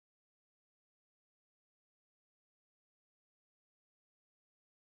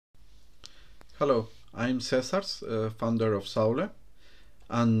Hello, I'm Cezars, founder of Saule,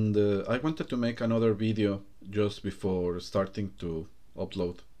 and I wanted to make another video just before starting to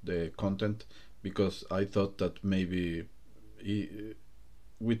upload the content because I thought that maybe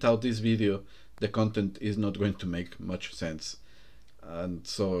without this video the content is not going to make much sense, and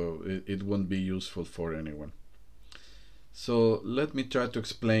so it won't be useful for anyone. So let me try to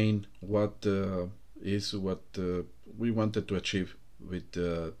explain what we wanted to achieve with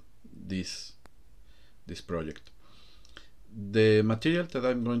this project. The material that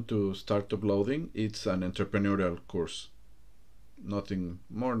I'm going to start uploading, it's an entrepreneurial course. Nothing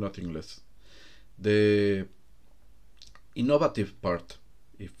more, nothing less. The innovative part,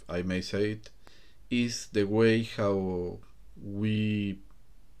 if I may say it, is the way how we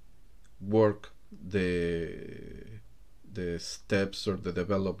work the steps or the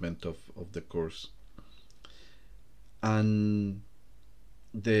development of the course. And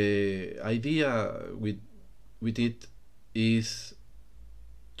the idea with it is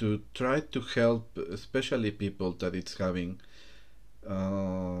to try to help especially people that it's having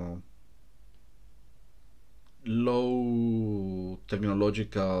low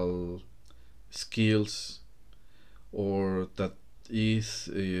technological skills, or that is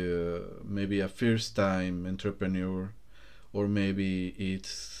maybe a first time entrepreneur, or maybe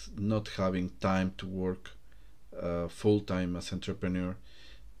it's not having time to work full-time as entrepreneur.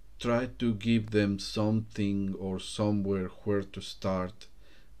 Try to give them something or somewhere where to start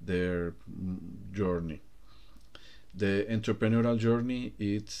their journey. The entrepreneurial journey,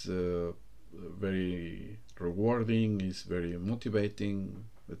 it's very rewarding, it's very motivating,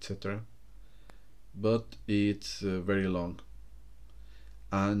 etc. But it's very long,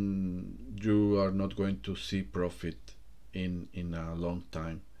 and you are not going to see profit in a long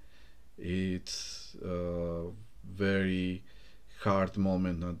time. It's a very hard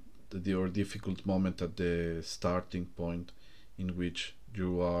moment or difficult moment at the starting point, in which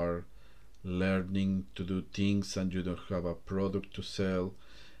you are learning to do things and you don't have a product to sell,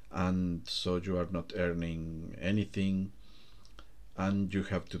 and so you are not earning anything, and you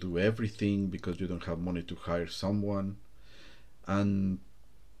have to do everything because you don't have money to hire someone. And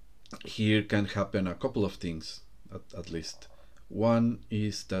here can happen a couple of things, at least. One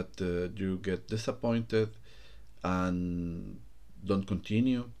is that you get disappointed and don't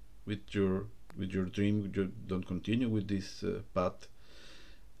continue with your dream. You don't continue with this path,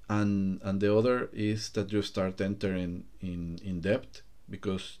 and the other is that you start entering in debt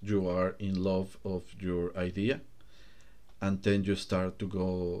because you are in love of your idea, and then you start to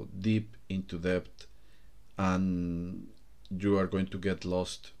go deep into debt, and you are going to get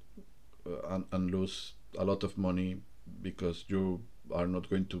lost and lose a lot of money because you are not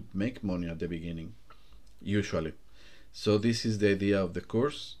going to make money at the beginning usually. So this is the idea of the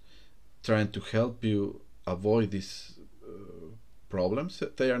course, trying to help you avoid these problems.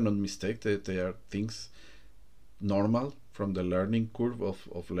 They are not mistakes, they are things normal from the learning curve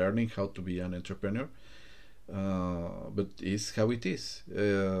of learning how to be an entrepreneur, but it's how it is.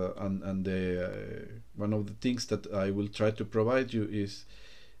 And one of the things that I will try to provide you is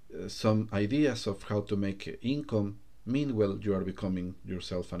some ideas of how to make income meanwhile you are becoming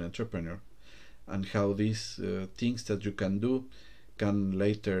yourself an entrepreneur, and how these things that you can do can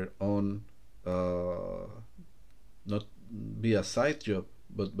later on not be a side job,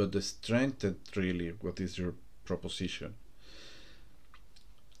 but strengthen really what is your proposition.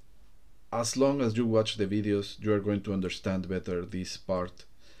 As long as you watch the videos, you are going to understand better this part,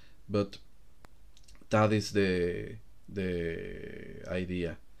 but that is the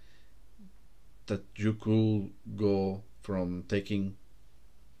idea, that you could go from taking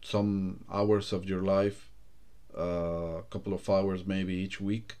some hours of your life, a couple of hours maybe each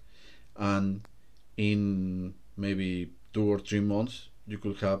week, and in maybe 2 or 3 months you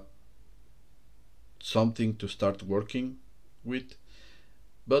could have something to start working with,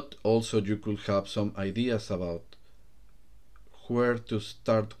 but also you could have some ideas about where to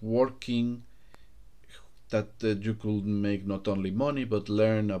start working, that you could make not only money but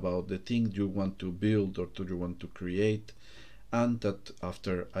learn about the thing you want to build or you want to create, and that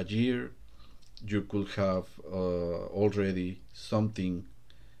after a year you could have already something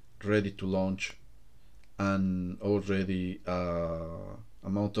ready to launch, and already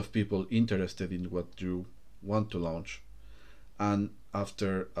amount of people interested in what you want to launch. And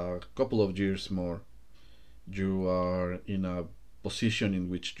after a couple of years more, you are in a position in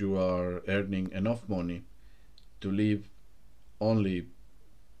which you are earning enough money to live only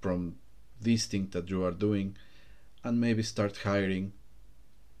from this thing that you are doing, and maybe start hiring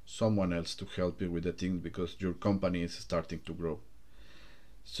someone else to help you with the thing because your company is starting to grow.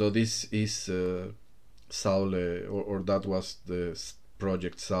 So this is Saule, or that was the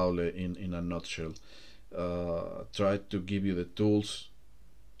project Saule in a nutshell. Try to give you the tools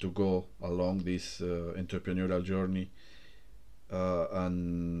to go along this entrepreneurial journey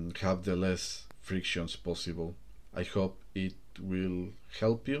and have the less frictions possible. I hope it will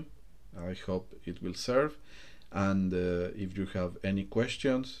help you. I hope it will serve. And if you have any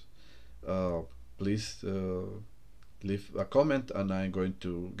questions, uh, please leave a comment, and I'm going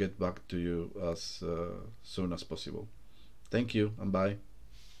to get back to you as soon as possible. Thank you, and bye.